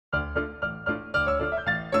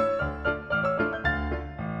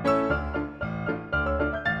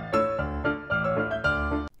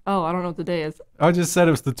Oh, I don't know what the day is. I just said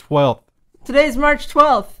it was the 12th. Today's March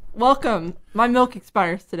 12th. Welcome. My milk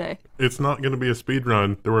expires today. It's not going to be a speed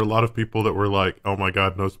run. There were a lot of people that were like, "Oh my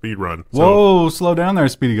God, no speed run." So, whoa, slow down there,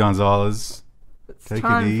 Speedy Gonzalez. It's Take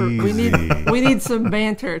time it easy. we need some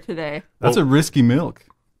banter today. That's a risky milk.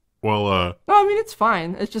 well, No, I mean it's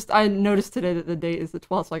fine. It's just I noticed today that the date is the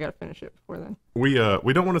 12th, so I got to finish it before then. we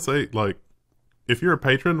don't want to say like, if you're a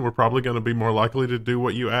patron, we're probably going to be more likely to do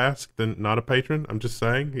what you ask than not a patron. I'm just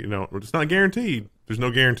saying, it's not guaranteed. There's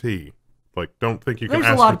no guarantee. Like, don't think you can There's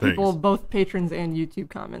ask a lot for of people, things. both patrons and YouTube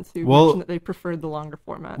comments, who mentioned that they preferred the longer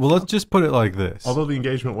format. Well, let's just put it like this. Although the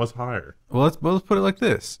engagement was higher. Well, let's put it like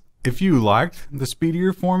this. If you liked the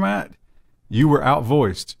speedier format, you were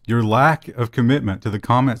outvoiced. Your lack of commitment to the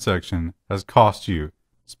comment section has cost you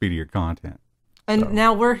speedier content. And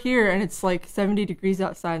now we're here, and it's like 70 degrees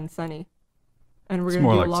outside and sunny. And we're going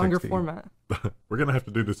to do a longer 60. format. We're going to have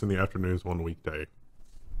to do this in the afternoons one weekday.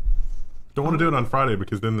 Don't want to do it on Friday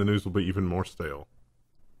because then the news will be even more stale.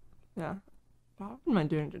 Yeah. I wouldn't mind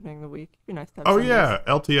doing it during the week. It'd be nice to have Oh, Sundays. yeah,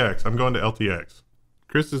 LTX. I'm going to LTX.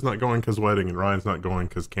 Chris is not going because wedding, and Ryan's not going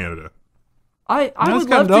because Canada. I would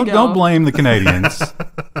love to go. Don't blame the Canadians.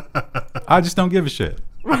 I just don't give a shit.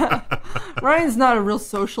 Ryan's not a real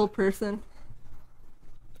social person.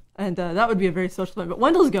 And that would be a very social thing. But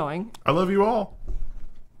Wendell's going. I love you all.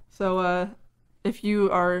 So if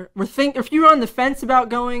you're on the fence about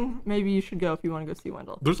going, maybe you should go if you want to go see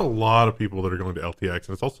Wendell. There's a lot of people that are going to LTX, and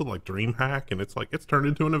it's also like DreamHack, and it's turned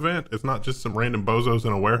into an event. It's not just some random bozos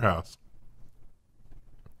in a warehouse.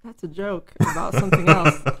 That's a joke about something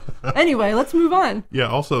else. Anyway, let's move on. Yeah,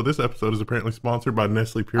 also, this episode is apparently sponsored by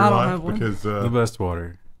Nestle Pure I don't Life have one. because, The best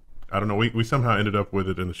water. I don't know, we somehow ended up with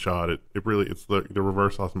it in the shot. It's the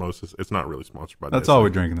reverse osmosis. It's not really sponsored by That's Nestle. all we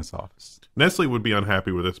drink in this office. Nestle would be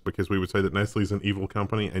unhappy with us because we would say that Nestle is an evil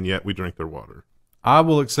company, and yet we drink their water. I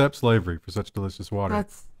will accept slavery for such delicious water.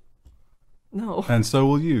 No. And so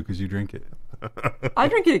will you, because you drink it. I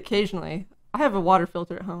drink it occasionally. I have a water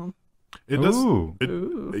filter at home. It does. Ooh.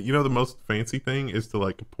 The most fancy thing is to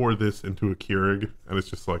like pour this into a Keurig, and it's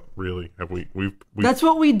just like, really, have we've That's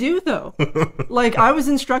what we do, though. Like, I was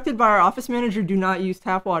instructed by our office manager, do not use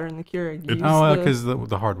tap water in the Keurig. Because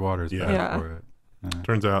the hard water is bad Yeah. for it.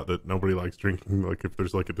 Turns out that nobody likes drinking. Like, if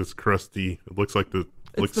there's like this crusty, it looks like the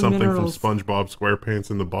something minerals. from SpongeBob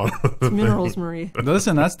SquarePants in the bottom of the Minerals, thing. Marie.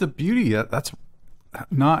 Listen, that's the beauty. That's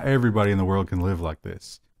not everybody in the world can live like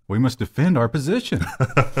this. We must defend our position.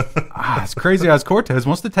 It's crazy as Cortez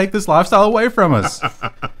wants to take this lifestyle away from us.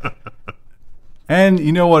 And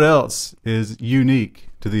you know what else is unique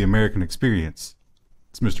to the American experience?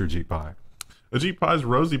 It's Mr. Ajit Pai. Ajit Pai's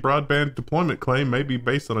rosy broadband deployment claim may be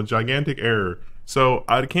based on a gigantic error. So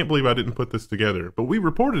I can't believe I didn't put this together, but we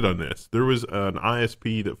reported on this. There was an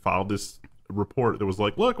ISP that filed this report that was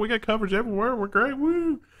like, look, we got coverage everywhere. We're great.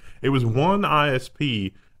 Woo. It was one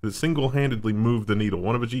ISP that single-handedly moved the needle.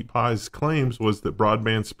 One of Ajit Pai's claims was that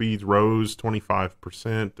broadband speeds rose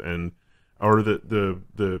 25%, or that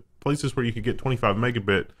the places where you could get 25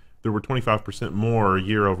 megabit, there were 25% more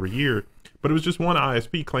year over year. But it was just one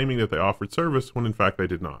ISP claiming that they offered service when in fact they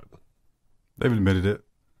did not. They've admitted it.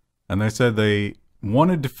 And they said they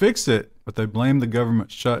wanted to fix it, but they blamed the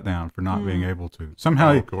government shutdown for not being able to.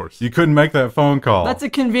 Somehow, of course, you couldn't make that phone call. That's a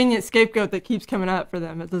convenient scapegoat that keeps coming out for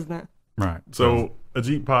them, doesn't it? Right. So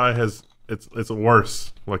Ajit Pai it's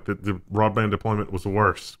worse. Like the broadband deployment was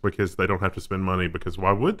worse because they don't have to spend money, because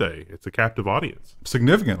why would they? It's a captive audience.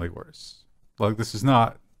 Significantly worse. Like, this is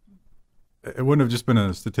not, it wouldn't have just been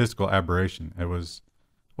a statistical aberration. It was,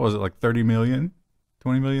 what was it, like 30 million,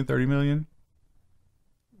 20 million, 30 million?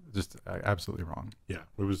 Just absolutely wrong. Yeah,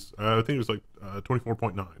 it was. I think it was like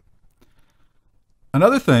 24.9.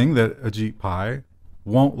 Another thing that Ajit Pai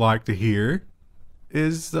won't like to hear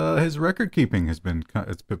is his record keeping has been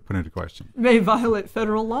put into question. May violate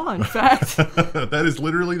federal law, in fact. That is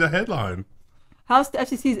literally the headline. House to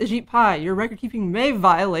FCC's Ajit Pai, your record keeping may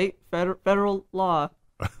violate federal law.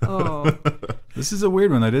 Oh. This is a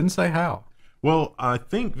weird one. They didn't say how. Well, I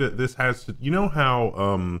think that this has to, you know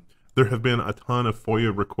how there have been a ton of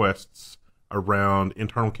FOIA requests around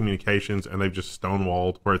internal communications, and they've just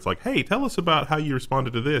stonewalled, where it's like, hey, tell us about how you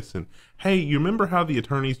responded to this, and hey, you remember how the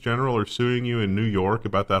attorneys general are suing you in New York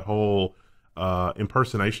about that whole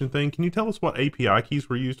impersonation thing? Can you tell us what API keys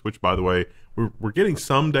were used? Which, by the way, we're getting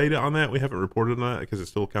some data on that. We haven't reported on that because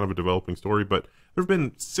it's still kind of a developing story, but there have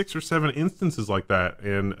been 6 or 7 instances like that,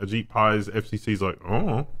 and Ajit Pai's FCC's like,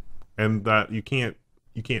 oh, and that you can't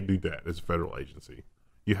do that as a federal agency.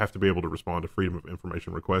 You have to be able to respond to Freedom of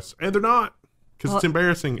Information requests, and they're not, because it's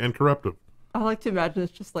embarrassing and corruptive. I like to imagine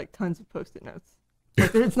it's just like tons of Post-it notes.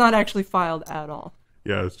 Like, it's not actually filed at all.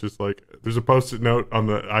 Yeah, it's just like there's a post-it note on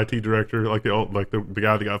the IT director, like the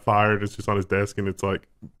guy that got fired. It's just on his desk, and it's like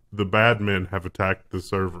the bad men have attacked the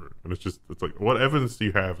server, and it's like, what evidence do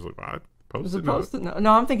you have? It's like, There's a post-it note post-it note.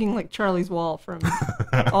 No, I'm thinking like Charlie's Wall from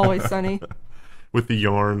Always Sunny. with the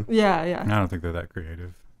yarn. Yeah, yeah. I don't think they're that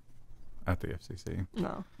creative at the FCC.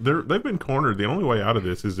 No. They've been cornered. The only way out of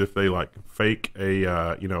this is if they like fake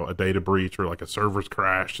a data breach or like a server's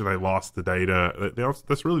crashed and they lost the data.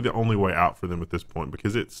 That's really the only way out for them at this point,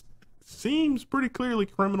 because it seems pretty clearly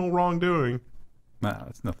criminal wrongdoing. Nah,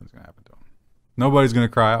 nothing's gonna happen to them. Nobody's gonna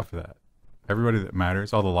cry out for that. Everybody that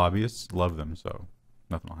matters, all the lobbyists, love them, so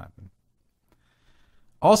nothing will happen.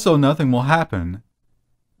 Also, nothing will happen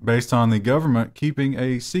based on the government keeping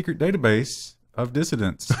a secret database of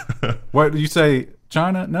dissidents. What, you say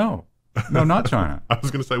China? No, not China. I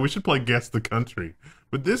was going to say we should play Guess the Country,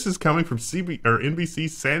 but this is coming from NBC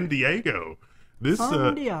San Diego. This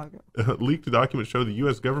leaked documents show the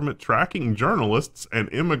U.S. government tracking journalists and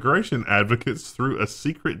immigration advocates through a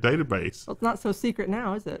secret database. Well, it's not so secret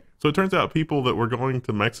now, is it? So it turns out people that were going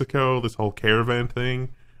to Mexico, this whole caravan thing,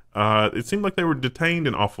 it seemed like they were detained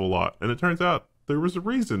an awful lot, and it turns out there was a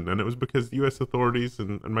reason, and it was because U.S. authorities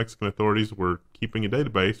and Mexican authorities were keeping a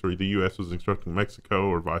database, or the U.S. was instructing Mexico,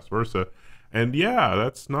 or vice versa. And yeah,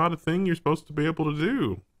 that's not a thing you're supposed to be able to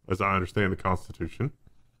do, as I understand the Constitution.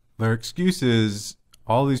 Their excuse is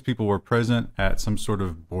all these people were present at some sort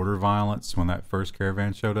of border violence when that first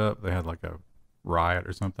caravan showed up. They had like a riot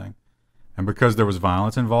or something. And because there was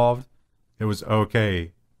violence involved, it was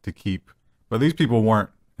okay to keep. But these people weren't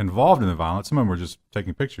involved in the violence. Some of them were just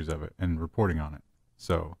taking pictures of it and reporting on it.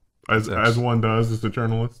 So as one does as a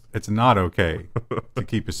journalist, it's not okay to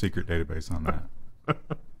keep a secret database on that.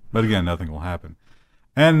 But again, nothing will happen.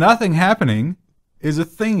 And nothing happening is a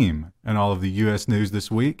theme in all of the U.S. news this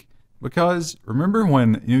week, because remember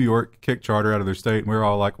when New York kicked charter out of their state and we were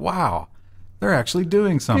all like, wow, they're actually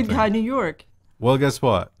doing something. Good guy, New York. Well, guess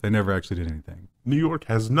what? They never actually did anything. New York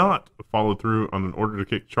has not followed through on an order to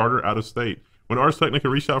kick charter out of state. When Ars Technica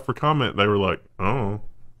reached out for comment, they were like, oh.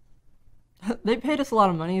 They paid us a lot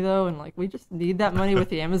of money, though, and like we just need that money with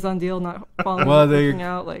the Amazon deal not falling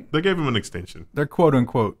out. Like they gave them an extension. They're quote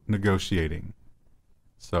unquote negotiating.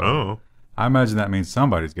 So I imagine that means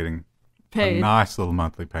somebody's getting paid. A nice little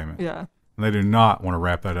monthly payment. Yeah. And they do not want to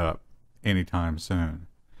wrap that up anytime soon.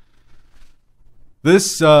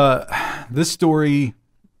 This story,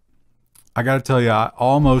 I got to tell you, I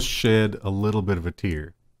almost shed a little bit of a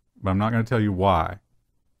tear. But I'm not going to tell you why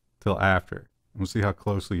till after. We'll see how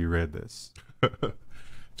closely you read this.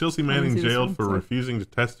 Chelsea Manning jailed for refusing to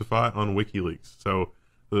testify on WikiLeaks. So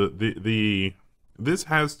this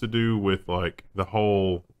has to do with like the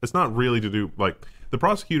whole. It's not really to do like the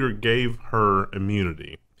prosecutor gave her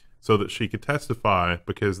immunity so that she could testify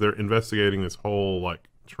because they're investigating this whole like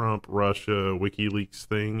Trump, Russia, WikiLeaks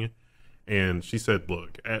thing. And she said,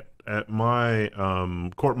 look, at my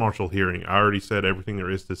court-martial hearing, I already said everything there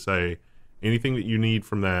is to say. Anything that you need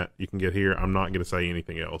from that, you can get here. I'm not going to say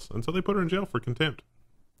anything else. And so they put her in jail for contempt.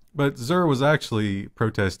 But Zur was actually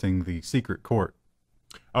protesting the secret court.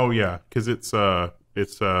 Oh, yeah, because it's a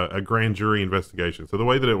grand jury investigation. So the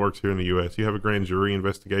way that it works here in the U.S., you have a grand jury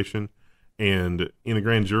investigation. And in a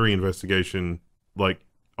grand jury investigation, like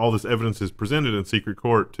all this evidence is presented in secret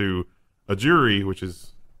court to a jury, which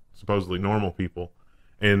is supposedly normal people.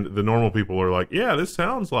 And the normal people are like, yeah, this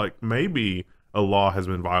sounds like maybe a law has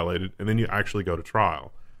been violated, and then you actually go to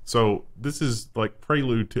trial. So this is like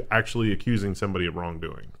prelude to actually accusing somebody of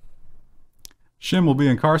wrongdoing. Shim will be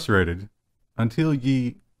incarcerated until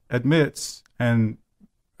he admits and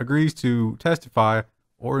agrees to testify,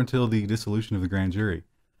 or until the dissolution of the grand jury.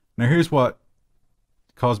 Now here's what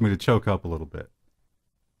caused me to choke up a little bit.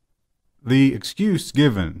 The excuse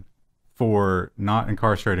given for not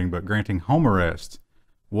incarcerating but granting home arrest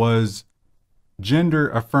was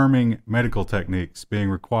gender-affirming medical techniques being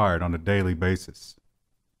required on a daily basis.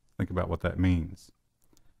 Think about what that means.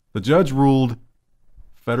 The judge ruled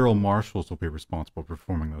federal marshals will be responsible for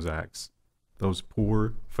performing those acts. Those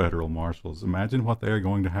poor federal marshals. Imagine what they're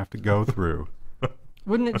going to have to go through.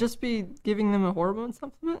 Wouldn't it just be giving them a hormone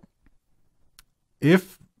supplement?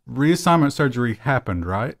 If reassignment surgery happened,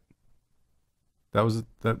 right?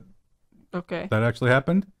 Okay. That actually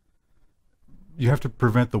happened? You have to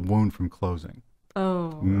prevent the wound from closing. Oh.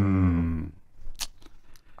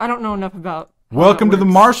 I don't know enough about. Welcome to the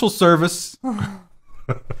Marshal Service. I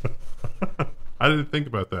didn't think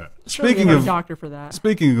about that. Speaking of doctor for that.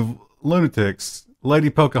 Speaking of lunatics, Lady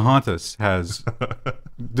Pocahontas has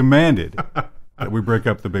demanded that we break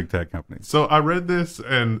up the big tech companies. So I read this,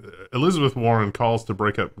 and Elizabeth Warren calls to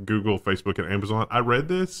break up Google, Facebook, and Amazon. I read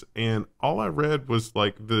this, and all I read was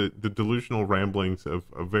like the delusional ramblings of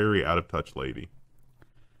a very out of touch lady.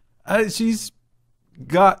 She's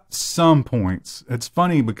got some points. It's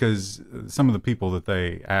funny because some of the people that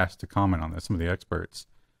they asked to comment on this, some of the experts,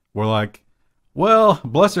 were like, well,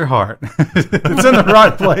 bless her heart. It's in the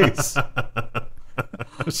right place.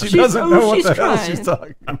 She doesn't know what the hell she's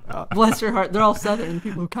talking about. Bless her heart. They're all Southern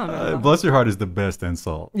people who comment. Bless her heart is the best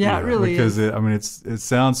insult. Yeah, it really because is. Because it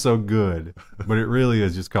sounds so good, but it really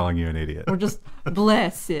is just calling you an idiot. Or just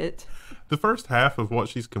bless it. The first half of what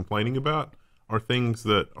she's complaining about are things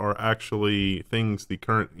that are actually things the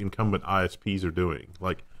current incumbent ISPs are doing.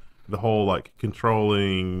 Like the whole like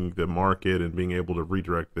controlling the market and being able to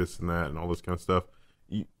redirect this and that and all this kind of stuff.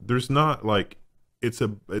 There's not like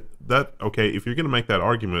okay, if you're going to make that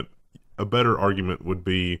argument, a better argument would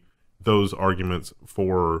be those arguments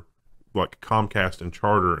for like Comcast and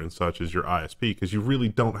Charter and such as your ISP, because you really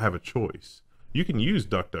don't have a choice. You can use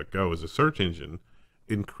DuckDuckGo as a search engine.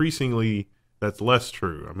 Increasingly, that's less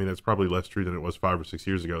true. I mean, that's probably less true than it was 5 or 6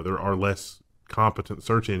 years ago. There are less competent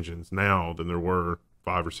search engines now than there were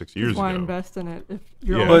 5 or 6 years ago. Why invest in it if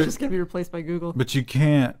you're Yeah. always just going to be replaced by Google? But you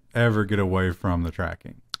can't ever get away from the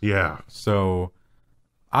tracking. Yeah. So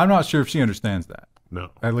I'm not sure if she understands that.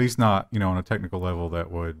 No. At least not, on a technical level that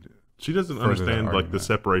would. She doesn't further that understand like the argument.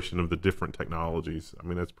 separation of the different technologies. I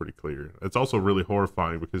mean, that's pretty clear. It's also really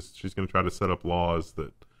horrifying because she's going to try to set up laws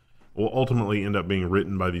that will ultimately end up being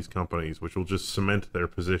written by these companies, which will just cement their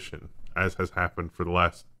position, as has happened for the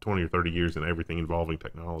last 20 or 30 years in everything involving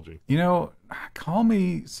technology. Call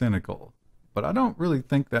me cynical, but I don't really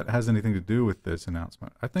think that has anything to do with this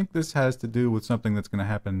announcement. I think this has to do with something that's going to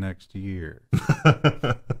happen next year.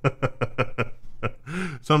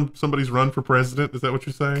 Somebody's run for president? Is that what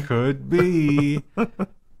you're saying? Could be.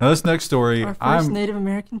 Now, this next story. Our first Native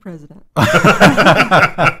American president.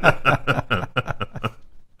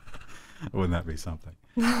 Wouldn't that be something?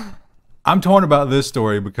 I'm torn about this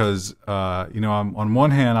story because, I'm on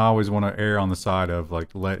one hand, I always want to err on the side of like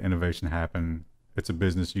let innovation happen. It's a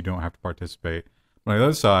business, you don't have to participate. But on the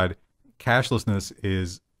other side, cashlessness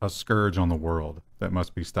is a scourge on the world that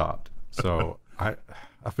must be stopped. So I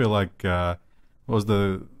feel like what was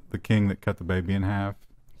the king that cut the baby in half?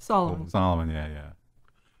 Solomon. Solomon,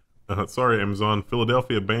 yeah. Sorry, Amazon.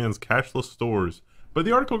 Philadelphia bans cashless stores. But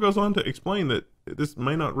the article goes on to explain that this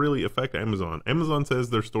may not really affect Amazon. Amazon says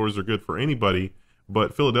their stores are good for anybody,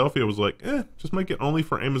 but Philadelphia was like, just make it only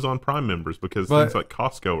for Amazon Prime members because things like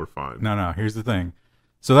Costco are fine. No, here's the thing.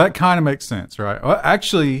 So that kind of makes sense, right? Well,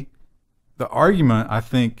 actually, the argument I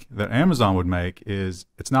think that Amazon would make is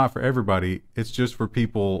it's not for everybody. It's just for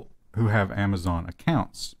people who have Amazon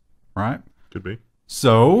accounts, right? Could be.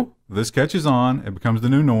 So this catches on. It becomes the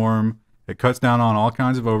new norm. It cuts down on all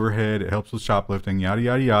kinds of overhead. It helps with shoplifting, yada,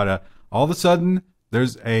 yada, yada. All of a sudden,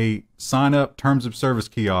 there's a sign-up terms of service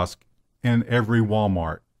kiosk in every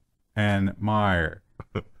Walmart and Meijer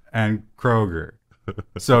and Kroger.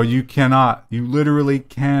 So you literally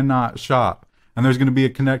cannot shop. And there's going to be a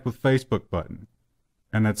connect with Facebook button.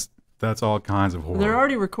 And that's all kinds of horror. They're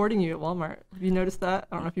already recording you at Walmart. Have you noticed that?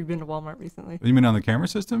 I don't know if you've been to Walmart recently. You mean on the camera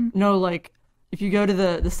system? No, like if you go to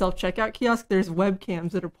the self-checkout kiosk, there's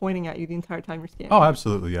webcams that are pointing at you the entire time you're scanning. Oh,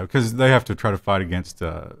 absolutely, yeah. Because they have to try to fight against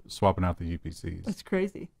swapping out the UPCs. That's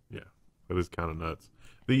crazy. Yeah, that is kind of nuts.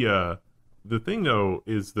 The thing, though,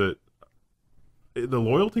 is that the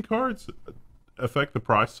loyalty cards affect the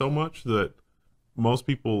price so much that most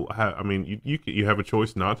people have. I mean, you have a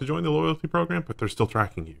choice not to join the loyalty program, but they're still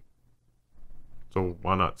tracking you. So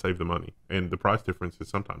why not save the money? And the price difference is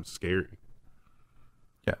sometimes scary.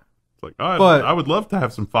 Yeah. It's like, I would love to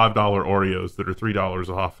have some $5 Oreos that are $3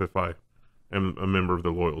 off if I am a member of the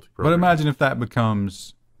loyalty program. But imagine if that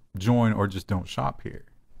becomes join or just don't shop here.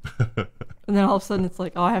 And then all of a sudden it's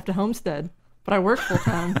like, I have to homestead, but I work full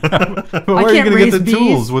time. But where are you going to get the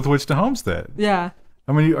tools with which to homestead? Yeah.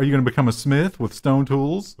 I mean, are you going to become a smith with stone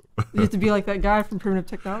tools? You have to be like that guy from Primitive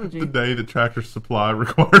Technology. The day that Tractor Supply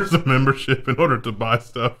requires a membership in order to buy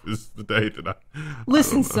stuff is the day that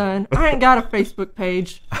Listen, son, I ain't got a Facebook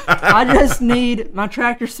page. I just need my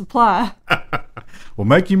Tractor Supply. Well,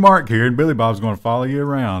 make you mark here, and Billy Bob's going to follow you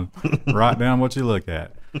around. Write down what you look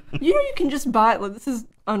at. You can just buy it. This is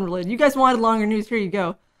unrelated. You guys wanted longer news. Here you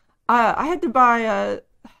go. I had to buy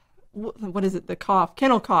what is it? The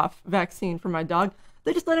kennel cough vaccine for my dog.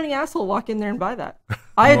 They just let any asshole walk in there and buy that.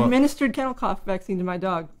 I administered kennel cough vaccine to my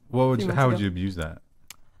dog. How would you abuse that?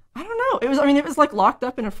 I don't know. It was like locked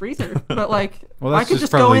up in a freezer, but like well, I could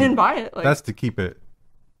just go in and buy it. Like, that's to keep it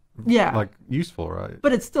Yeah. like useful, right?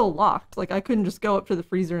 But it's still locked. Like, I couldn't just go up to the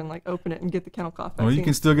freezer and, like, open it and get the kennel cough vaccine. Well, you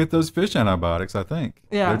can still get those fish antibiotics, I think.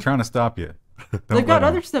 Yeah. They're trying to stop you. They've got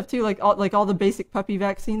other stuff, too, like all the basic puppy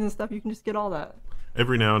vaccines and stuff. You can just get all that.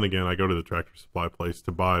 Every now and again, I go to the Tractor Supply place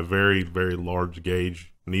to buy very, very large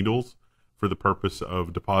gauge needles for the purpose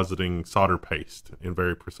of depositing solder paste in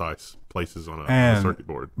very precise places on a circuit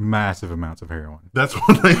board. Massive amounts of heroin. That's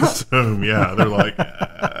what they assume. Yeah, they're like.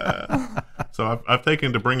 So I've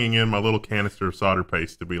taken to bringing in my little canister of solder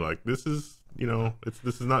paste to be like, this is,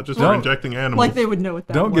 this is not just for injecting animals. Like they would know what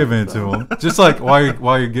that Don't was, give in to them. Just like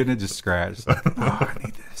while you're getting it, just scratch. Like, I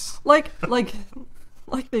need this. Like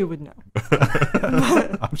they would know.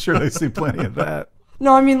 I'm sure they see plenty of that.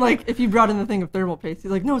 No, I mean, like, if you brought in the thing of thermal paste, he's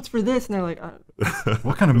like, no, it's for this. And they're like,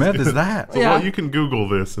 what kind of meth is that? So, well, you can Google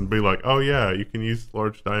this and be like, oh, yeah, you can use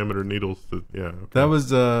large diameter needles to, yeah. Okay. That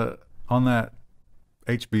was on that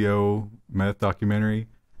HBO meth documentary.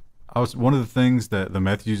 One of the things that the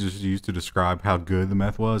meth users used to describe how good the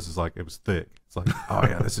meth was is like, it was thick. It's like, oh,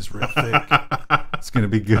 yeah, this is real thick. It's going to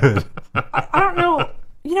be good. I don't know.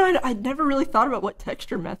 I'd never really thought about what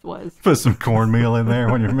texture meth was. Put some cornmeal in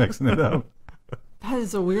there when you're mixing it up. That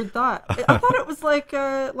is a weird thought. I thought it was like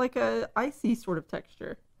a icy sort of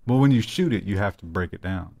texture. Well, when you shoot it, you have to break it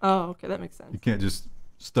down. Oh, okay, that makes sense. You can't just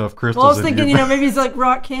stuff crystals. Well, I was thinking, maybe it's like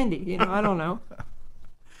rock candy. I don't know.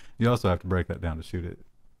 You also have to break that down to shoot it.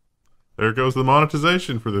 There goes the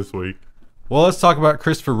monetization for this week. Well, let's talk about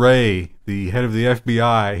Christopher Wray, the head of the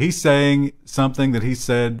FBI. He's saying something that he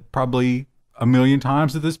said probably 1 million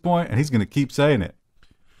times at this point, and he's going to keep saying it.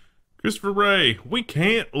 Christopher Wray, we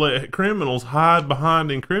can't let criminals hide behind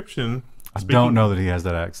encryption. I don't know that he has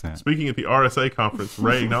that accent. Speaking at the RSA conference,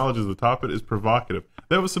 Wray acknowledges the topic is provocative.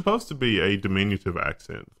 That was supposed to be a diminutive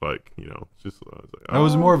accent. Like, just... That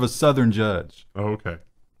was more of a southern judge. Oh, okay.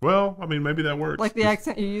 Well, I mean, maybe that works. Like the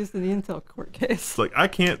accent you used in the Intel court case. It's like, I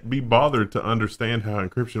can't be bothered to understand how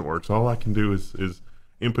encryption works. All I can do is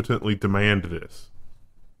impotently demand this.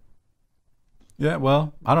 Yeah,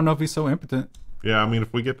 well, I don't know if he's so impotent. Yeah, I mean,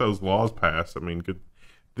 if we get those laws passed, I mean,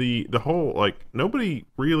 the whole, like, nobody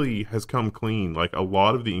really has come clean. Like, a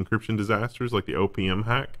lot of the encryption disasters, like the OPM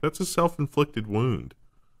hack, that's a self-inflicted wound.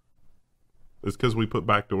 It's because we put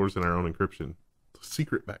backdoors in our own encryption.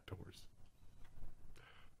 Secret backdoors.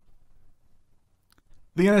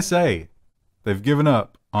 The N.S.A., they've given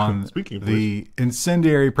up on the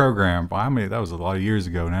incendiary program. Well, I mean, that was a lot of years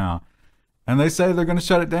ago now. And they say they're going to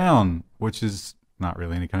shut it down, which is not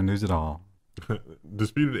really any kind of news at all.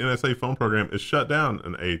 Disputed N.S.A. phone program is shut down,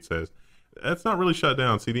 an aide says. That's not really shut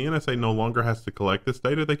down. See, the N.S.A. no longer has to collect this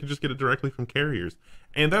data. They can just get it directly from carriers.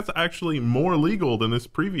 And that's actually more legal than this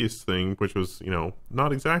previous thing, which was,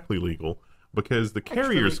 not exactly legal, because the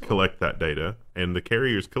carriers collect that data, and the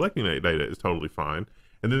carriers collecting that data is totally fine.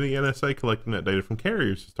 And then the NSA collecting that data from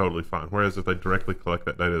carriers is totally fine. Whereas if they directly collect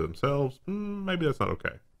that data themselves, maybe that's not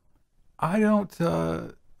okay. I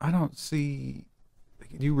don't see...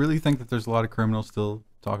 Do you really think that there's a lot of criminals still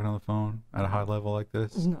talking on the phone at a high level like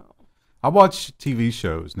this? No. I watch TV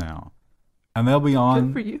shows now, and they'll be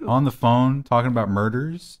on the phone talking about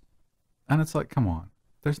murders, and it's like, come on,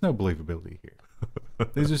 there's no believability here.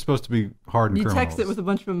 These are supposed to be hardened criminals. You text it with a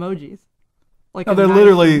bunch of emojis. Like no, they're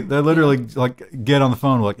literally like get on the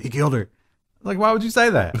phone like he killed her. Like, why would you say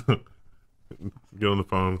that? Get on the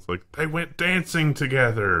phone. It's like they went dancing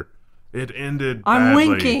together. It ended. I'm badly.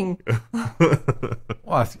 winking.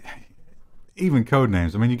 Well, even code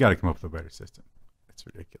names. I mean, you got to come up with a better system. It's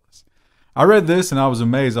ridiculous. I read this and I was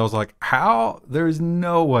amazed. I was like, how? There is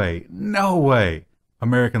no way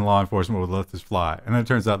American law enforcement would let this fly. And then it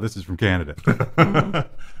turns out this is from Canada.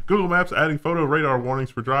 Google Maps adding photo radar warnings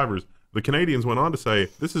for drivers. The Canadians went on to say,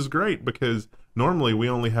 this is great because normally we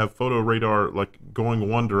only have photo radar like going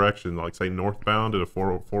one direction, like say northbound at a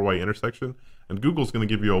four-way intersection. And Google's going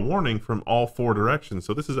to give you a warning from all four directions.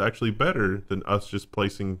 So this is actually better than us just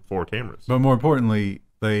placing 4 cameras. But more importantly,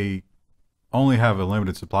 they only have a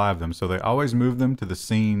limited supply of them. So they always move them to the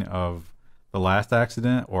scene of the last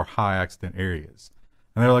accident or high accident areas.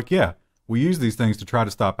 And they're like, yeah, we use these things to try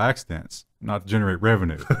to stop accidents, not to generate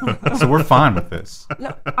revenue. So we're fine with this.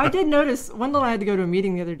 No, I did notice, Wendell and I had to go to a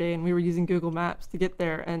meeting the other day, and we were using Google Maps to get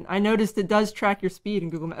there, and I noticed it does track your speed in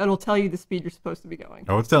Google Maps. It'll tell you the speed you're supposed to be going.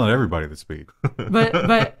 Oh, it's telling everybody the speed.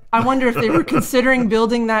 But I wonder if they were considering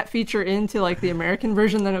building that feature into like the American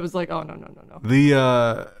version, then it was like, oh, no.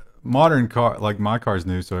 The modern car, like my car's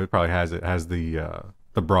new, so it probably has the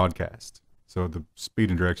broadcast. So the speed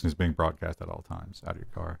and direction is being broadcast at all times out of your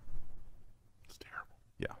car. It's terrible.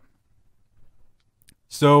 Yeah.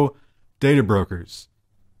 So data brokers,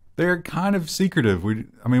 they're kind of secretive.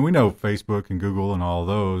 I mean, we know Facebook and Google and all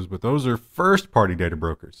those, but those are first-party data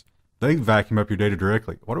brokers. They vacuum up your data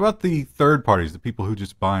directly. What about the third parties, the people who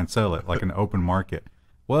just buy and sell it like an open market?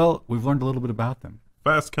 Well, we've learned a little bit about them.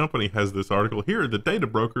 Fast Company has this article here. The data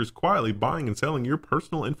brokers quietly buying and selling your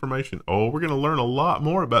personal information. Oh, we're going to learn a lot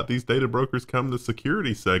more about these data brokers come the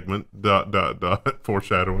security segment. ...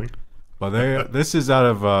 Foreshadowing. Well, this is out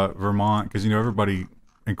of Vermont because, you know, everybody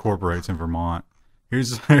incorporates in Vermont.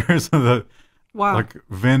 Here's the like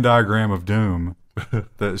Venn diagram of doom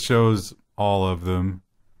that shows all of them.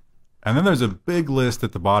 And then there's a big list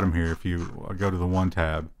at the bottom here if you go to the one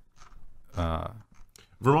tab.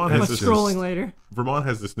 Vermont has later. Vermont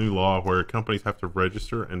has this new law where companies have to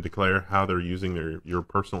register and declare how they're using your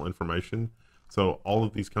personal information. So all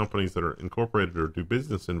of these companies that are incorporated or do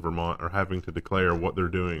business in Vermont are having to declare what they're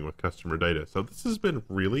doing with customer data. So this has been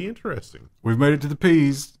really interesting. We've made it to the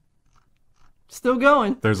P's. Still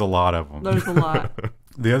going. There's a lot of them. There's a lot.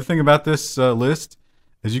 The other thing about this list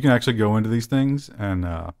is you can actually go into these things and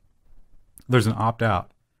there's an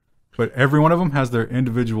opt-out. But every one of them has their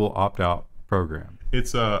individual opt-out program.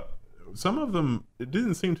 It's some of them, it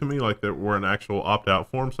didn't seem to me like there were an actual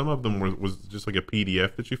opt-out form. Some of them was just like a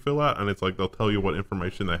PDF that you fill out, and it's like they'll tell you what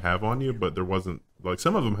information they have on you, but there wasn't, like,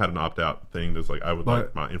 some of them had an opt-out thing that's like, I would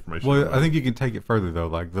like my information. Well, I think you can take it further, though.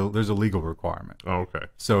 Like, there's a legal requirement. Oh, okay.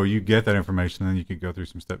 So you get that information, and then you could go through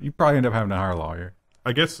some stuff. You probably end up having to hire a lawyer.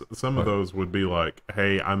 I guess some of those would be like,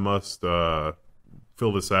 hey, I must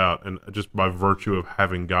fill this out, and just by virtue of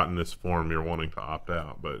having gotten this form, you're wanting to opt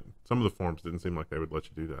out. But some of the forms didn't seem like they would let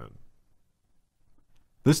you do that.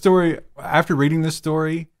 This story, after reading this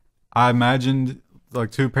story, I imagined,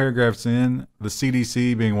 like 2 paragraphs in, the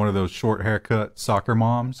CDC being one of those short haircut soccer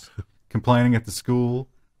moms complaining at the school.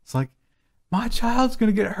 It's like, my child's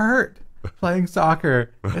going to get hurt playing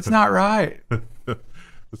soccer. It's not right. The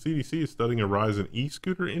CDC is studying a rise in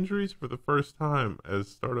e-scooter injuries for the first time as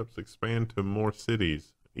startups expand to more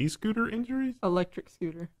cities. E-scooter injuries? Electric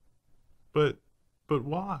scooter. But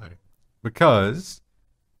why? Because...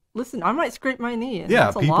 Listen, I might scrape my knee.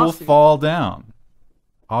 Yeah, people fall down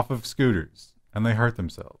off of scooters and they hurt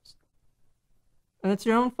themselves. And it's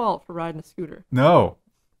your own fault for riding a scooter. No,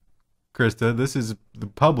 Krista, this is the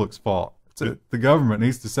public's fault. The government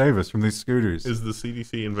needs to save us from these scooters. Is the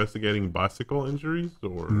CDC investigating bicycle injuries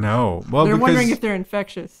or no? Well, they're wondering if they're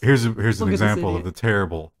infectious. Here's an example of the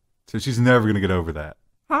terrible. So she's never going to get over that.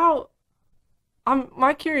 How?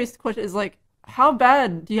 My curious question is like, how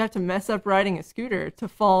bad do you have to mess up riding a scooter to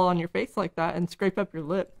fall on your face like that and scrape up your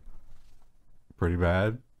lip? Pretty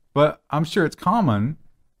bad. But I'm sure it's common.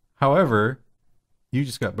 However, you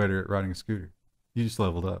just got better at riding a scooter. You just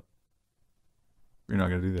leveled up. You're not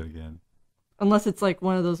going to do that again. Unless it's like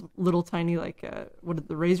one of those little tiny, like, what are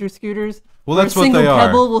the razor scooters? Well, that's what they are. A single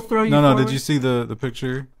pebble will throw you forward. No, did you see the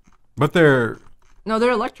picture? But they're... No,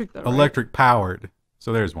 they're electric though, electric right? powered.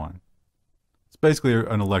 So there's one. It's basically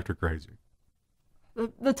an electric razor.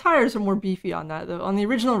 The tires are more beefy on that, though. On the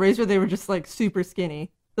original Razor, they were just, like, super skinny.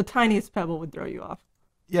 The tiniest pebble would throw you off.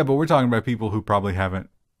 Yeah, but we're talking about people who probably haven't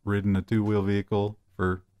ridden a 2-wheel vehicle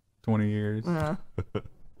for 20 years. So,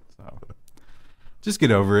 just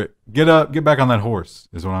get over it. Get up, get back on that horse,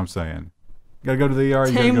 is what I'm saying. You gotta go to the ER,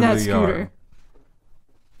 you Tame gotta go that to the ER. scooter.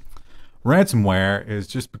 Ransomware is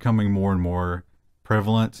just becoming more and more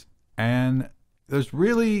prevalent, and there's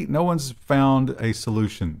really, no one's found a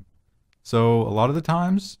solution. So a lot of the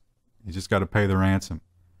times, you just got to pay the ransom.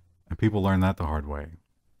 And people learn that the hard way.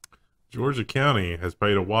 Georgia County has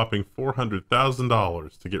paid a whopping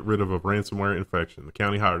 $400,000 to get rid of a ransomware infection. The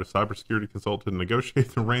county hired a cybersecurity consultant to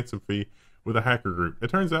negotiate the ransom fee with a hacker group.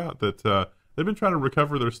 It turns out that they've been trying to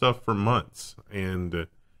recover their stuff for months, and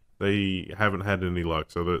they haven't had any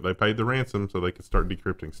luck. So they paid the ransom so they could start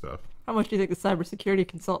decrypting stuff. How much do you think the cybersecurity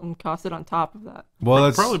consultant costed on top of that? Well,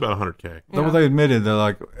 that's probably about $100K. Yeah. What they admitted, they're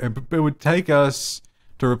like, it would take us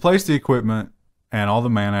to replace the equipment and all the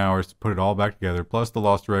man hours to put it all back together, plus the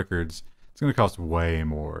lost records. It's going to cost way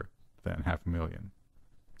more than $500,000.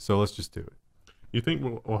 So let's just do it. You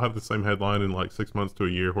think we'll have the same headline in like 6 months to a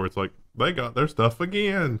year where it's like, they got their stuff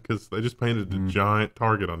again because they just painted a giant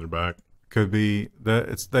target on their back? Could be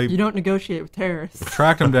that you don't negotiate with terrorists.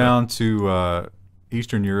 Tracked them down to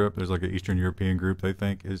Eastern Europe. There's like an Eastern European group they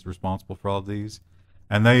think is responsible for all of these,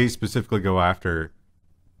 and they specifically go after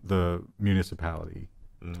the municipality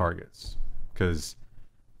targets because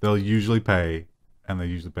they'll usually pay, and they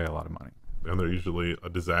usually pay a lot of money. And they're usually a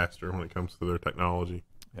disaster when it comes to their technology.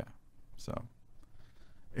 Yeah. So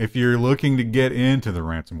if you're looking to get into the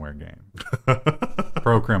ransomware game,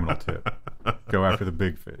 pro criminal tip: go after the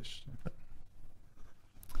big fish.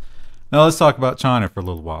 Now let's talk about China for a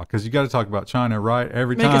little while, because you got to talk about China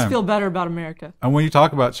every Make time. us feel better about America. And when you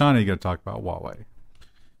talk about China, you got to talk about Huawei.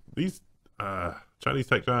 These Chinese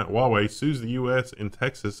tech giant Huawei sues the U.S. in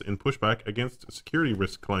Texas in pushback against security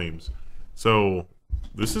risk claims. So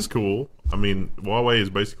this is cool. I mean, Huawei is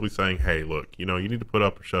basically saying, hey, look, you need to put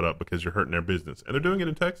up or shut up because you're hurting their business. And they're doing it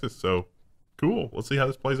in Texas. So cool. Let's see how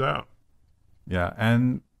this plays out. Yeah,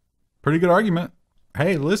 and pretty good argument.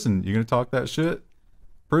 Hey, listen, you're going to talk that shit?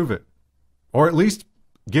 Prove it. Or at least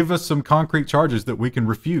give us some concrete charges that we can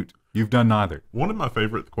refute. You've done neither. One of my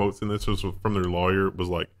favorite quotes in this was from their lawyer, was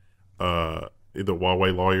like, the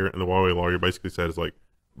Huawei lawyer, and the Huawei lawyer basically said, is like,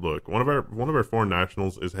 look, one of our foreign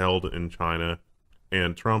nationals is held in China,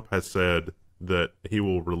 and Trump has said that he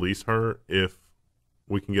will release her if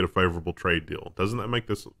we can get a favorable trade deal. Doesn't that make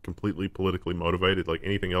this completely politically motivated? Like,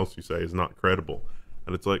 anything else you say is not credible.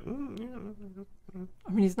 And it's like, I mean,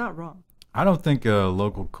 he's not wrong. I don't think a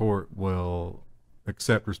local court will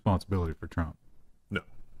accept responsibility for Trump. No.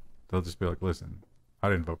 They'll just be like, listen, I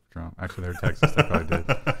didn't vote for Trump. Actually, they're in Texas. They probably did.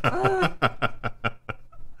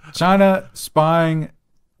 China spying,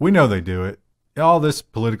 we know they do it. All this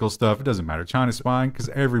political stuff, it doesn't matter. China's spying because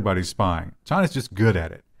everybody's spying. China's just good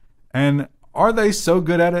at it. And are they so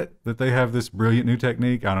good at it that they have this brilliant new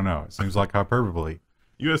technique? I don't know. It seems like hyperbole.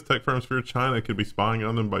 U.S. tech firms fear China could be spying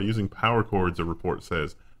on them by using power cords, a report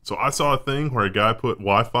says. So I saw a thing where a guy put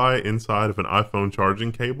Wi-Fi inside of an iPhone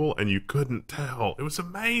charging cable, and you couldn't tell. It was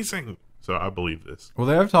amazing. So I believe this. Well,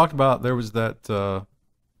 they have talked about, there was that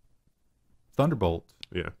Thunderbolt.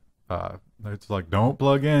 Yeah. It's like, don't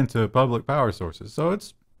plug into public power sources. So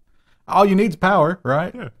it's, all you need is power,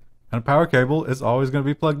 right? Yeah. And a power cable is always going to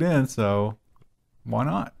be plugged in, so why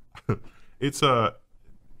not? It's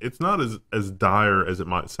not as dire as it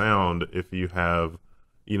might sound if you have,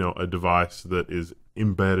 a device that is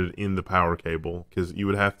embedded in the power cable, because you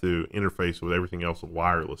would have to interface with everything else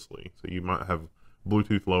wirelessly. So you might have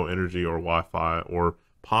Bluetooth low energy or Wi-Fi or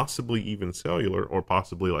possibly even cellular or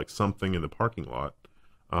possibly like something in the parking lot.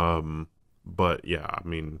 But yeah, I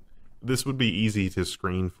mean, this would be easy to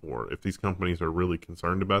screen for. If these companies are really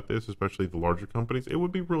concerned about this, especially the larger companies, it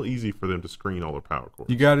would be real easy for them to screen all their power cords.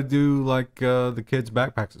 You got to do like the kids'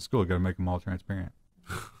 backpacks at school. You got to make them all transparent.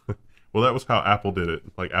 Well, that was how Apple did it.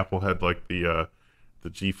 Like, Apple had like the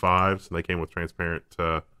G5s, and they came with transparent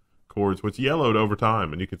cords, which yellowed over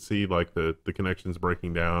time, and you could see like the connections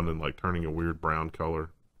breaking down and like turning a weird brown color.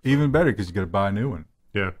 Even better because you got to buy a new one.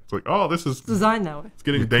 Yeah, it's like, oh, this is It's designed that way. It's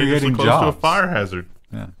getting You're dangerously creating close to a jobs. fire hazard.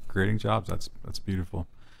 Yeah, creating jobs. That's beautiful.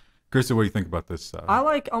 Krista, what do you think about this? I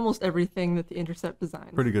like almost everything that the Intercept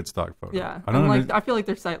designs. Pretty good stock photo. Yeah, I don't I feel like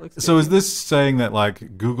their site looks good. So is this saying that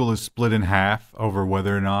like Google is split in half over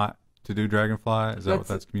whether or not to do Dragonfly? Is that what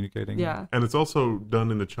that's communicating? Yeah, And it's also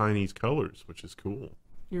done in the Chinese colors, which is cool.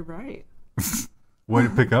 you're right. Way to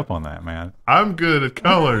pick up on that, man. I'm good at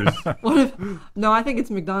colors. What if? No, I think it's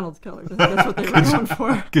McDonald's colors. I think that's what they were going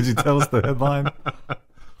for. Could you tell us the headline?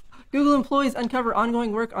 Google employees uncover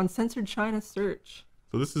ongoing work on censored China search.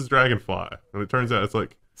 So this is Dragonfly, and it turns out it's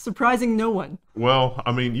like, Surprising no one. well,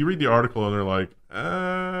 I mean, you read the article and they're like,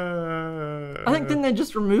 I think didn't they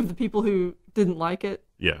just remove the people who didn't like it?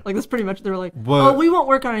 yeah. Like that's pretty much they were like, Well- oh, we won't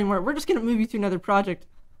work on it anymore. We're just gonna move you to another project.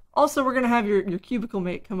 Also, we're gonna have your cubicle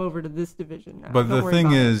mate come over to this division now. But Don't the worry thing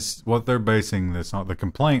about it." is, what they're basing this on, the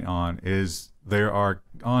complaint on, is there are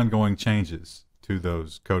ongoing changes to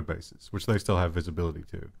those code bases, which they still have visibility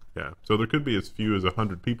to. Yeah, so there could be as few as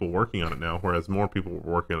 100 people working on it now, whereas more people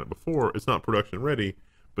were working on it before. It's not production ready,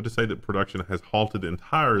 but to say that production has halted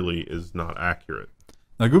entirely is not accurate.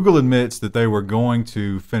 Now, Google admits that they were going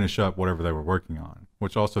to finish up whatever they were working on,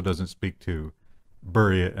 which also doesn't speak to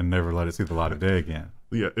bury it and never let it see the light of day again.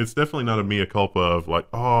 Yeah, it's definitely not a mea culpa of like,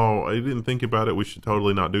 oh, I didn't think about it, we should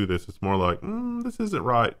totally not do this. It's more like, this isn't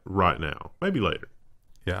right now. Maybe later.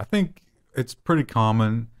 Yeah, I think it's pretty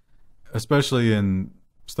common, especially in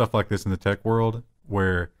stuff like this in the tech world,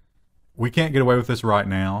 where we can't get away with this right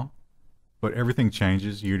now, but everything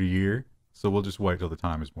changes year to year, so we'll just wait till the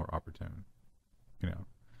time is more opportune.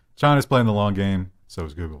 China's playing the long game, so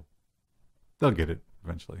is Google. They'll get it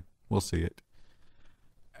eventually. We'll see it.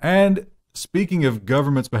 And speaking of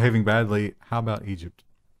governments behaving badly, how about Egypt?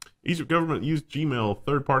 Egypt government used Gmail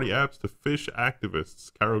third-party apps to phish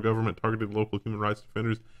activists. Cairo government targeted local human rights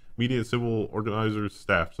defenders, media and civil organizers,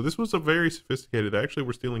 staff. So this was a very sophisticated. Actually,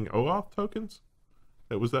 we're stealing OAuth tokens.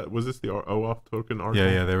 Was this the OAuth token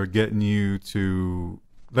article? Yeah. They were getting you to.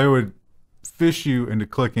 They would fish you into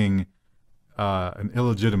clicking an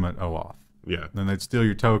illegitimate OAuth. Yeah. Then they'd steal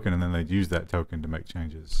your token, and then they'd use that token to make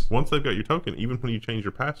changes. Once they've got your token, even when you change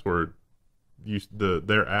your password,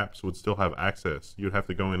 their apps would still have access. You'd have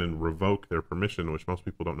to go in and revoke their permission, which most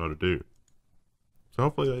people don't know to do. So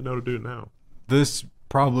hopefully they know to do it now. This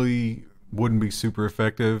probably wouldn't be super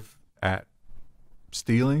effective at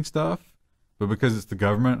stealing stuff, but because it's the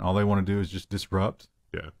government, all they want to do is just disrupt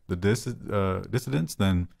the dissidents,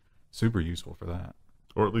 then super useful for that.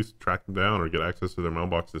 Or at least track them down or get access to their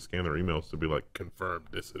mailbox to scan their emails to be like, confirmed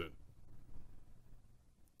dissident.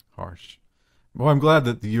 Harsh. Well, I'm glad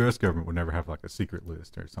that the U.S. government would never have like a secret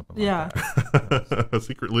list or something like that. A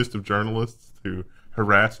secret list of journalists to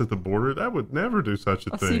harass at the border? That would never do such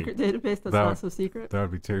a thing. A secret database that's not so secret? That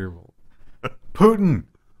would be terrible. Putin!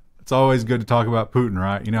 It's always good to talk about Putin,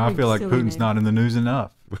 right? You know, I feel like Putin's not in the news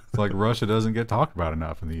enough. It's like Russia doesn't get talked about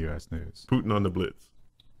enough in the U.S. news. Putin on the blitz.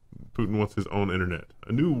 Putin wants his own internet.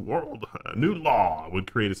 A new law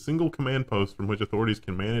would create a single command post from which authorities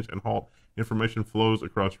can manage and halt information flows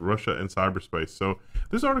across Russia and cyberspace. So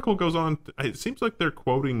this article goes on. It seems like they're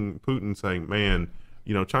quoting Putin saying, man,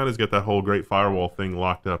 you know, China's got that whole Great Firewall thing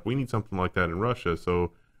locked up. We need something like that in Russia.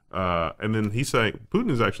 So, and then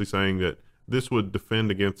Putin is actually saying that this would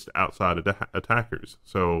defend against outside attackers.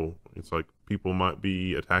 So it's like people might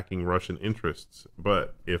be attacking Russian interests.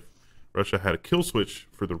 But if Russia had a kill switch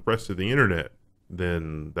for the rest of the internet,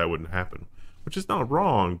 then that wouldn't happen. Which is not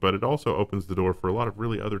wrong, but it also opens the door for a lot of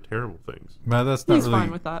really other terrible things. But that's not He's really,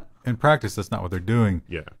 fine with that. In practice, that's not what they're doing.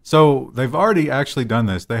 Yeah. So they've already actually done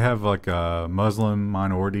this. They have like a Muslim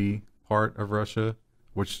minority part of Russia,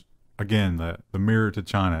 which, again, the mirror to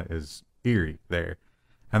China is eerie there.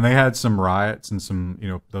 And they had some riots and some, you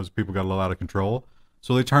know, those people got a little out of control.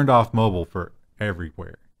 So they turned off mobile for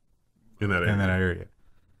everywhere In that area.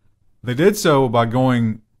 They did so by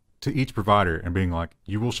going to each provider and being like,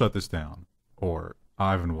 you will shut this down, or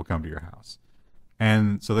Ivan will come to your house.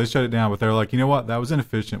 And so they shut it down, but they're like, you know what? That was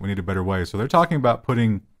inefficient. We need a better way. So they're talking about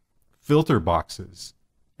putting filter boxes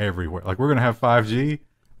everywhere. Like, we're going to have 5G.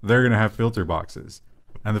 They're going to have filter boxes.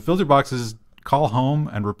 And the filter boxes call home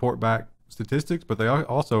and report back statistics, but they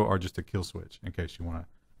also are just a kill switch in case you want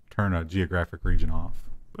to turn a geographic region off.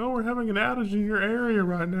 Oh, we're having an outage in your area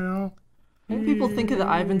right now. When people think of the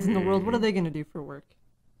Ivans in the world, what are they going to do for work?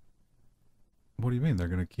 What do you mean? They're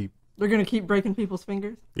going to keep breaking people's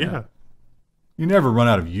fingers? Yeah. You never run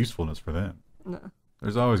out of usefulness for them. No.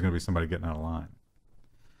 There's always going to be somebody getting out of line.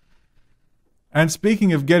 And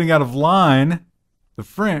speaking of getting out of line, the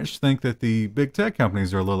French think that the big tech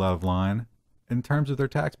companies are a little out of line in terms of their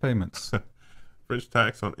tax payments. French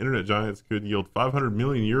tax on internet giants could yield 500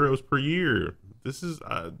 million euros per year. This is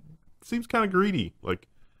seems kind of greedy. Like,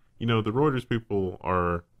 you know, the Reuters people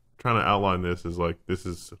are trying to outline this as like, this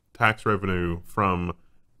is tax revenue from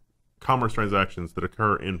commerce transactions that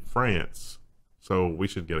occur in France, so we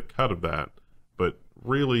should get a cut of that. But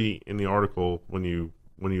really, in the article, when you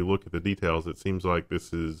look at the details, it seems like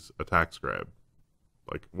this is a tax grab.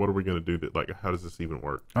 Like, what are we going to do? Like, how does this even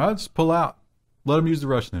work? I'll just pull out. Let them use the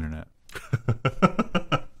Russian internet.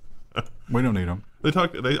 We don't need them.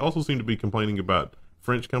 They also seem to be complaining about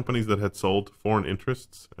French companies that had sold to foreign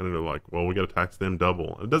interests, and they're like, well, we got to tax them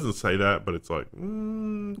double. It doesn't say that, but it's like,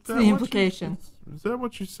 it's the implication. Is that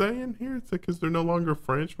what you're saying here? It's like, because they're no longer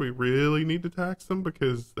French, we really need to tax them?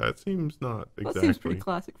 Because that seems not exactly. That seems pretty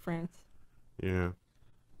classic France. Yeah.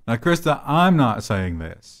 Now, Krista, I'm not saying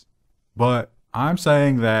this, but I'm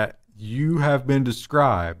saying that you have been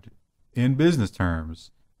described in business terms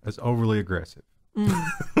as overly aggressive.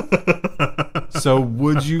 So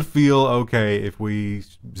would you feel okay if we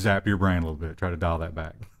zap your brain a little bit, try to dial that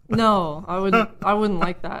back? No, I wouldn't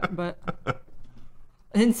like that. But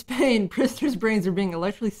in Spain, prisoners' brains are being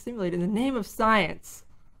electrically stimulated in the name of science.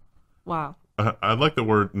 Wow. I like the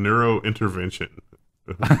word neurointervention.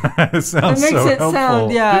 It sounds it makes so it helpful.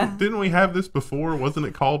 sound, yeah. Didn't we have this before? Wasn't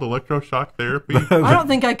it called electroshock therapy? I don't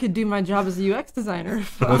think I could do my job as a UX designer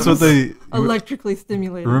if That's I what was they electrically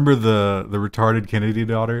stimulated. remember the retarded Kennedy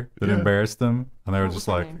daughter that Yeah. embarrassed them, and they were What just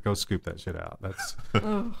was her like, name? "Go scoop that shit out." That's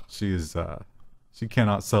Ugh. she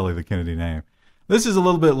cannot sully the Kennedy name. This is a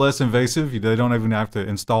little bit less invasive. They don't even have to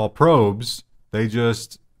install probes. They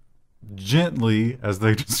just gently, as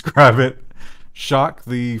they describe it, shock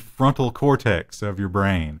the frontal cortex of your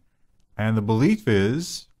brain. And the belief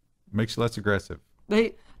is, makes you less aggressive.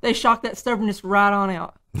 They shock that stubbornness right on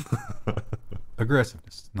out.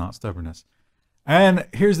 Aggressiveness, not stubbornness. And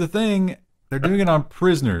here's the thing, they're doing it on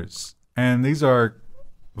prisoners. And these are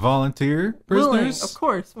volunteer Willing, prisoners. of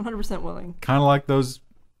course, 100% willing. Kind of like those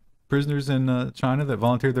prisoners in China that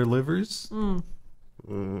volunteered their livers.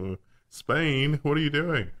 Spain, what are you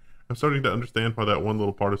doing? I'm starting to understand why that one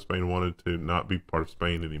little part of Spain wanted to not be part of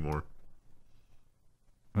Spain anymore.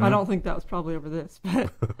 I don't think that was probably over this, but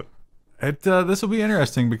This will be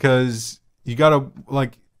interesting because you got to,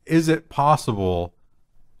 like, is it possible?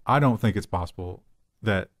 I don't think it's possible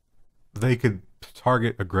that they could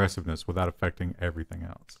target aggressiveness without affecting everything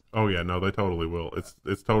else. Oh yeah, no, they totally will.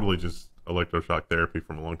 It's totally just electroshock therapy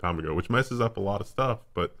from a long time ago, which messes up a lot of stuff.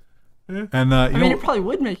 But And I mean, it probably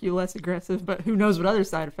would make you less aggressive, but who knows what other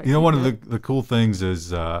side effects? you know, one of the cool things is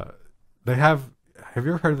they have. Have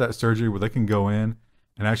you ever heard of that surgery where they can go in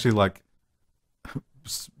and actually like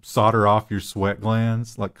solder off your sweat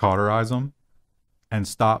glands, like cauterize them, and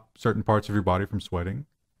stop certain parts of your body from sweating?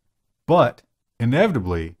 But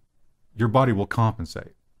inevitably, your body will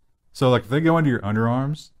compensate. So, like, if they go into your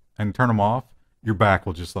underarms and turn them off, your back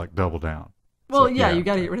will just like double down. Well, So, yeah, you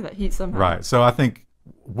got to get rid of that heat somehow. Right. So, I think,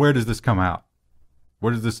 where does this come out?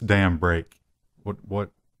 Where does this dam break? What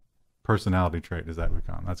personality trait does that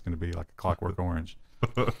become? That's going to be like a Clockwork Orange.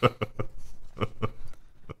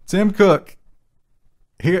 Tim Cook.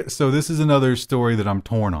 Here, so this is another story that I'm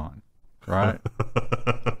torn on, right?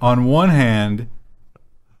 On one hand,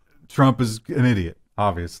 Trump is an idiot,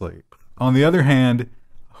 obviously. On the other hand,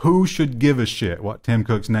 who should give a shit what Tim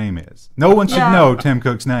Cook's name is? No one should know Tim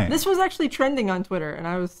Cook's name. This was actually trending on Twitter, and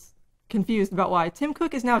I was confused about why. Tim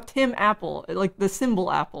Cook is now Tim Apple, like the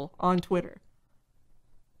symbol Apple on Twitter.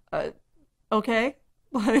 Okay.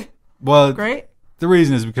 Well, great. The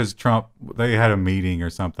reason is because Trump, they had a meeting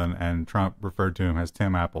or something, and Trump referred to him as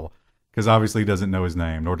Tim Apple because obviously he doesn't know his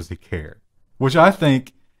name, nor does he care, which I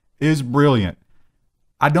think is brilliant.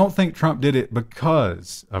 I don't think Trump did it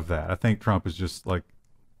because of that. I think Trump is just like,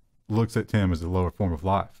 looks at Tim as a lower form of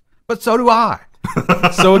life. But so do I.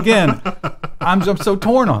 So again, I'm so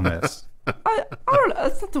torn on this. I don't know.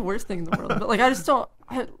 That's not the worst thing in the world. But like, I just don't.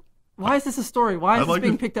 Why is this a story? Why is this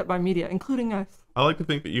being picked up by media, including us? I like to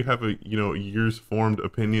think that you have a years formed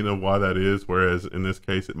opinion of why that is, whereas in this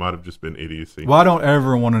case it might have just been idiocy. Well, I don't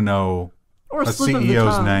ever want to know Or a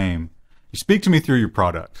CEO's name. You speak to me through your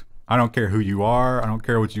product. I don't care who you are. I don't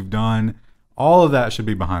care what you've done. All of that should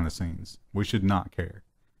be behind the scenes. We should not care.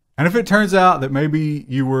 And if it turns out that maybe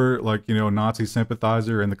you were like, a Nazi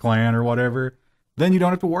sympathizer in the Klan or whatever, then you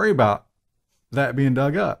don't have to worry about that being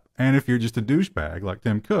dug up. And if you're just a douchebag like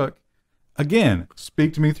Tim Cook, again,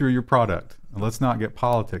 speak to me through your product. And let's not get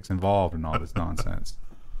politics involved in all this nonsense.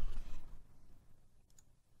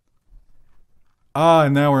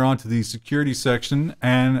 And now we're on to the security section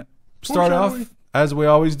and start off, as we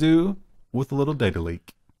always do, with a little data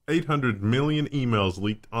leak. 800 million emails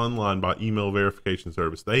leaked online by email verification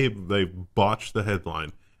service. They've botched the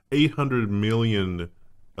headline. 800 million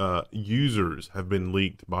users have been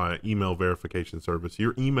leaked by email verification service.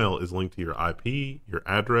 Your email is linked to your IP, your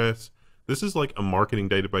address. This is like a marketing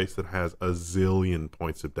database that has a zillion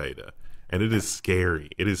points of data, and it is scary.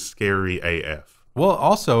 It is scary AF. Well,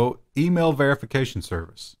 also, email verification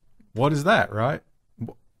service. What is that, right?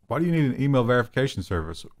 Why do you need an email verification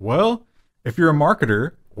service? Well, if you're a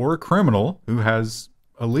marketer or a criminal who has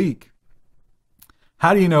a leak,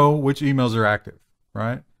 how do you know which emails are active,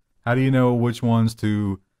 right? How do you know which ones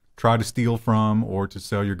to try to steal from or to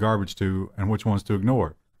sell your garbage to and which ones to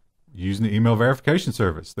ignore? Using the email verification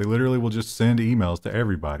service. They literally will just send emails to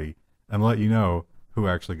everybody and let you know who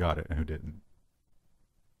actually got it and who didn't.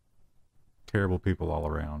 Terrible people all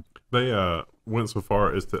around. They went so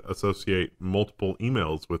far as to associate multiple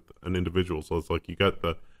emails with an individual. So it's like you got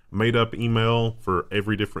the made up email for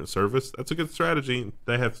every different service. That's a good strategy.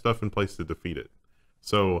 They have stuff in place to defeat it.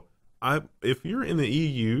 So if you're in the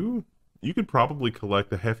EU, you could probably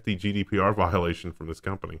collect a hefty GDPR violation from this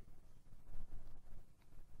company.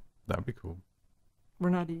 That'd be cool.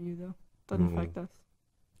 We're not EU though. Doesn't affect us.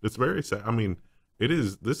 It's very sad. I mean, it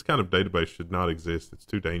is. This kind of database should not exist. It's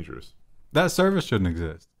too dangerous. That service shouldn't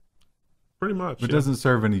exist. Pretty much. It doesn't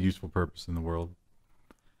serve any useful purpose in the world.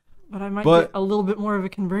 But I might get a little bit more of a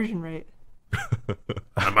conversion rate.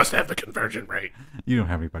 I must have the conversion rate. You don't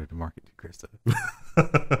have anybody to market to, Krista.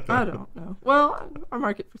 I don't know. Well, I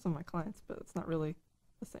market for some of my clients, but it's not really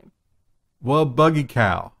the same. Well, Buggy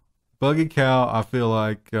Cow. Buggy Cow, I feel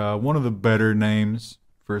like one of the better names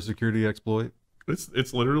for a security exploit.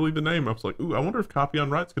 It's literally the name. I was like, ooh, I wonder if copy on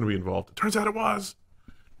write's going to be involved. It turns out it was.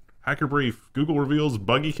 Hacker brief. Google reveals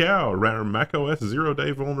Buggy Cow, macOS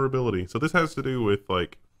 0-day vulnerability. So this has to do with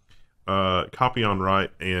like copy on write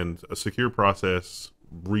and a secure process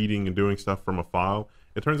reading and doing stuff from a file.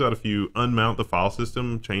 It turns out if you unmount the file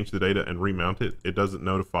system, change the data, and remount it, it doesn't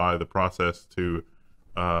notify the process to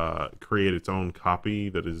create its own copy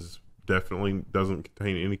that is definitely doesn't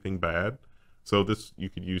contain anything bad. So this you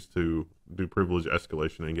could use to do privilege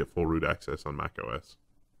escalation and get full root access on macOS.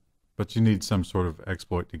 But you need some sort of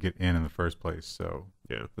exploit to get in the first place. So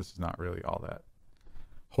yeah, this is not really all that.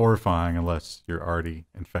 horrifying unless you're already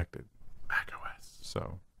infected. macOS.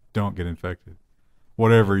 So don't get infected,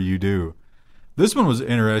 whatever you do. This one was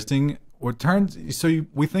interesting. We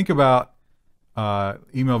think about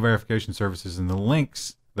email verification services and the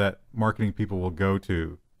links that marketing people will go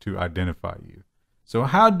to identify you. So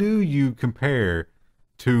how do you compare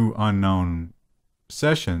two unknown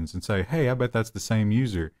sessions and say, hey, I bet that's the same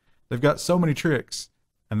user? They've got so many tricks,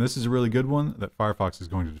 and this is a really good one that Firefox is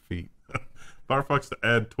going to defeat. Firefox to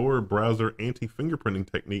add Tor browser anti-fingerprinting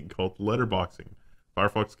technique called letterboxing.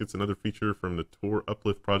 Firefox gets another feature from the Tor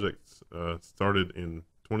Uplift project started in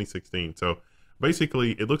 2016. So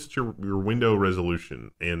basically, it looks at your window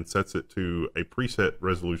resolution and sets it to a preset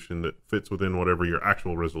resolution that fits within whatever your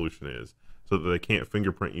actual resolution is, so that they can't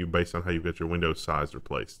fingerprint you based on how you've got your windows sized or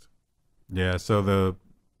placed. Yeah, so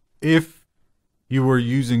if you were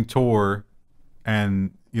using Tor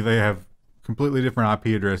and they have completely different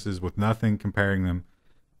IP addresses with nothing comparing them,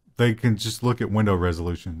 they can just look at window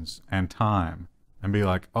resolutions and time and be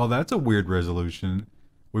like, oh, that's a weird resolution.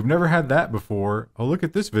 We've never had that before. Oh, look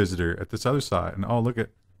at this visitor at this other site. And oh, look at,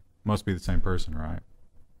 must be the same person, right?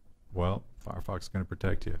 Well, Firefox is going to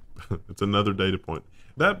protect you. It's another data point.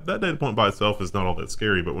 That data point by itself is not all that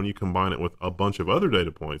scary, but when you combine it with a bunch of other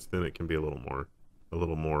data points, then it can be a little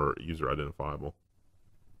more user identifiable.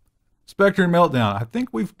 Spectre and Meltdown. I think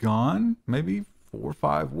we've gone maybe 4 or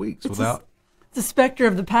 5 weeks without. It's a specter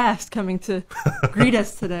of the past coming to greet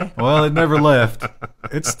us today. Well, it never left.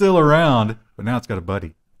 It's still around, but now it's got a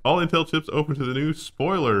buddy. All Intel chips open to the new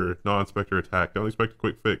spoiler non-Spectre attack. Don't expect a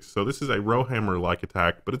quick fix. So this is a Rowhammer-like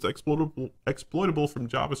attack, but it's exploitable from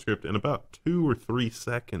JavaScript in about 2 or 3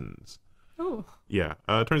 seconds. Oh. Yeah.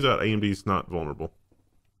 Turns out AMD's not vulnerable.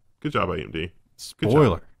 Good job, AMD.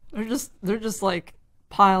 Spoiler. They're just like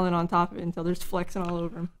piling on top of Intel. They're just flexing all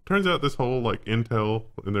over them. Turns out this whole like Intel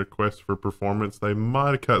in their quest for performance, they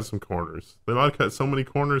might have cut some corners. They might have cut so many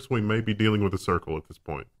corners we may be dealing with a circle at this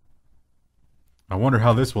point. I wonder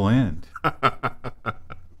how this will end.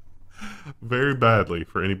 Very badly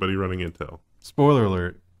for anybody running Intel. Spoiler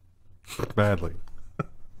alert. Badly.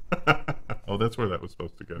 Oh, that's where that was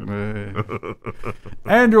supposed to go.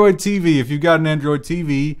 Android TV. If you've got an Android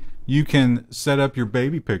TV, you can set up your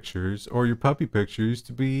baby pictures or your puppy pictures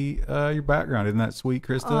to be your background. Isn't that sweet,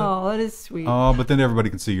 Krista? Oh, that is sweet. Oh, but then everybody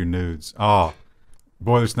can see your nudes. Oh,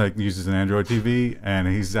 Boiler Snake uses an Android TV, and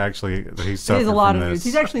he's suffering He has a lot of from nudes.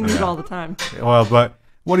 this. He's actually nude all the time. Well, but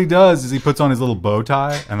what he does is he puts on his little bow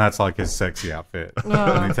tie, and that's like his sexy outfit.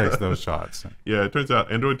 And he takes those shots. Yeah, it turns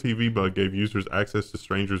out Android TV bug gave users access to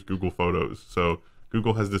strangers' Google Photos. So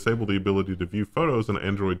Google has disabled the ability to view photos on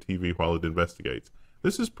Android TV while it investigates.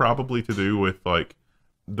 This is probably to do with like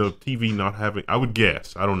the TV not having, I would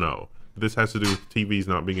guess, I don't know. This has to do with TVs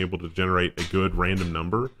not being able to generate a good random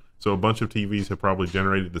number. So a bunch of TVs have probably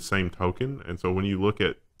generated the same token. And so when you look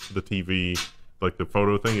at the TV, like the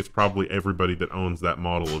photo thing, it's probably everybody that owns that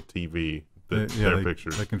model of TV, their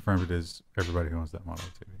pictures. They confirmed it is everybody who owns that model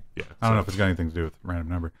of TV. Yeah. I don't know if it's got anything to do with random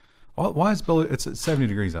number. Why is Billy, it's 70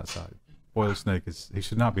 degrees outside. Boiler Snake, he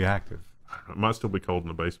should not be active. It might still be cold in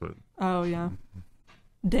the basement. Oh, yeah.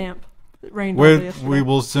 Damp. It rained all day yesterday. We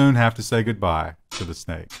will soon have to say goodbye to the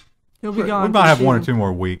snake. He'll be gone. We might have 1 or 2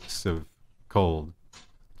 more weeks of cold.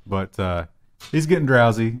 But he's getting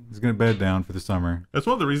drowsy. He's going to bed down for the summer. That's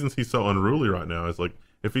one of the reasons he's so unruly right now. Is like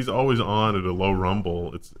if he's always on at a low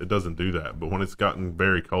rumble, it doesn't do that. But when it's gotten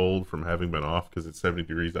very cold from having been off because it's 70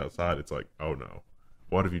 degrees outside, it's like, oh no,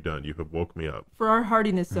 what have you done? You have woke me up. For our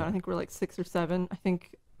hardiness zone, I think we're like 6 or 7. I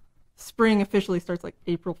think spring officially starts like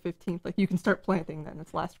April 15th. Like you can start planting then.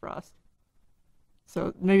 It's last frost.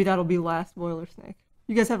 So maybe that'll be last Boiler Snake.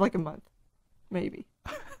 You guys have like a month, maybe.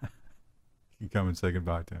 You come and say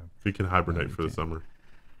goodbye to him. He can hibernate for the summer.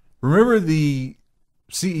 Remember the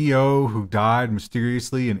CEO who died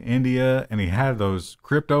mysteriously in India, and he had those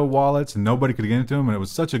crypto wallets, and nobody could get into them, and it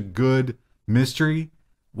was such a good mystery?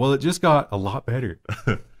 Well, it just got a lot better.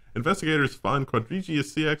 Investigators find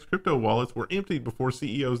Quadrigius CX crypto wallets were emptied before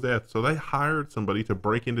CEO's death, so they hired somebody to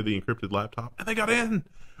break into the encrypted laptop, and they got in,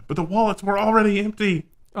 but the wallets were already empty.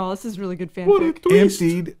 Oh, this is really good What a fanfic. twist.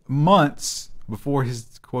 Emptied months before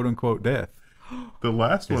his quote-unquote death. The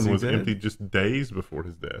last Is one he was dead? emptied just days before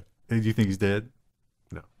his death. Do you think he's dead?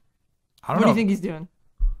 No. I What don't do know. you think he's doing?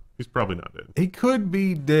 He's probably not dead. He could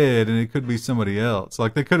be dead, and it could be somebody else.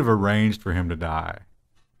 Like, they could have arranged for him to die.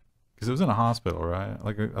 Because it was in a hospital, right?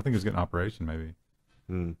 Like, I think he was getting an operation, maybe.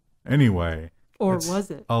 Hmm. Anyway. Or it's was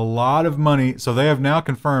it? a lot of money. So they have now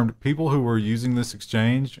confirmed people who were using this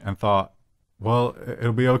exchange and thought, well,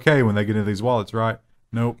 it'll be okay when they get into these wallets, right?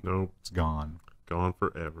 Nope. Nope. It's gone. Gone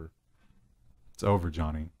forever. It's over,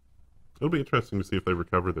 Johnny. It'll be interesting to see if they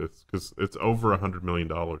recover this because it's over $100 million.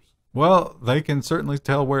 Well, they can certainly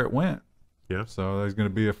tell where it went. Yeah. So there's going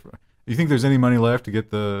to be you think there's any money left to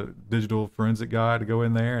get the digital forensic guy to go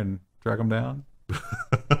in there and track them down?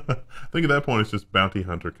 I think at that point it's just bounty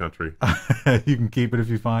hunter country. You can keep it if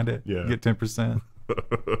you find it. Yeah. You get 10%.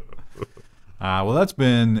 Well, that's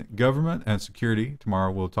been government and security.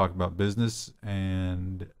 Tomorrow we'll talk about business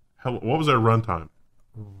and What was our runtime?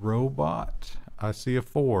 robot. I see a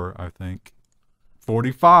 4, I think.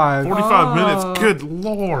 45. 45 minutes. Good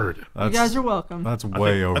Lord. You guys are welcome. That's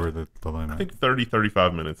way over the limit. I think 30,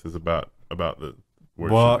 35 minutes is about the where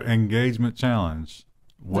it Well, should be. engagement challenge.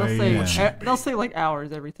 They'll say like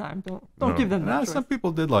hours every time. Don't No. give them that. Some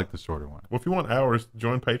people did like the shorter one. Well, if you want hours,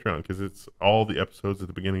 join Patreon because it's all the episodes at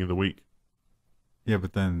the beginning of the week. Yeah,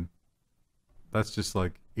 but then that's just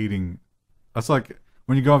like eating. That's like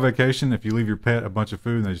when you go on vacation, if you leave your pet a bunch of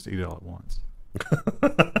food and they just eat it all at once.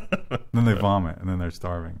 Then they vomit and then they're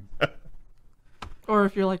starving. Or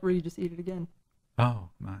if you're like where you just eat it again. Oh,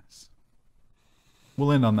 nice.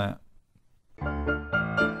 We'll end on that.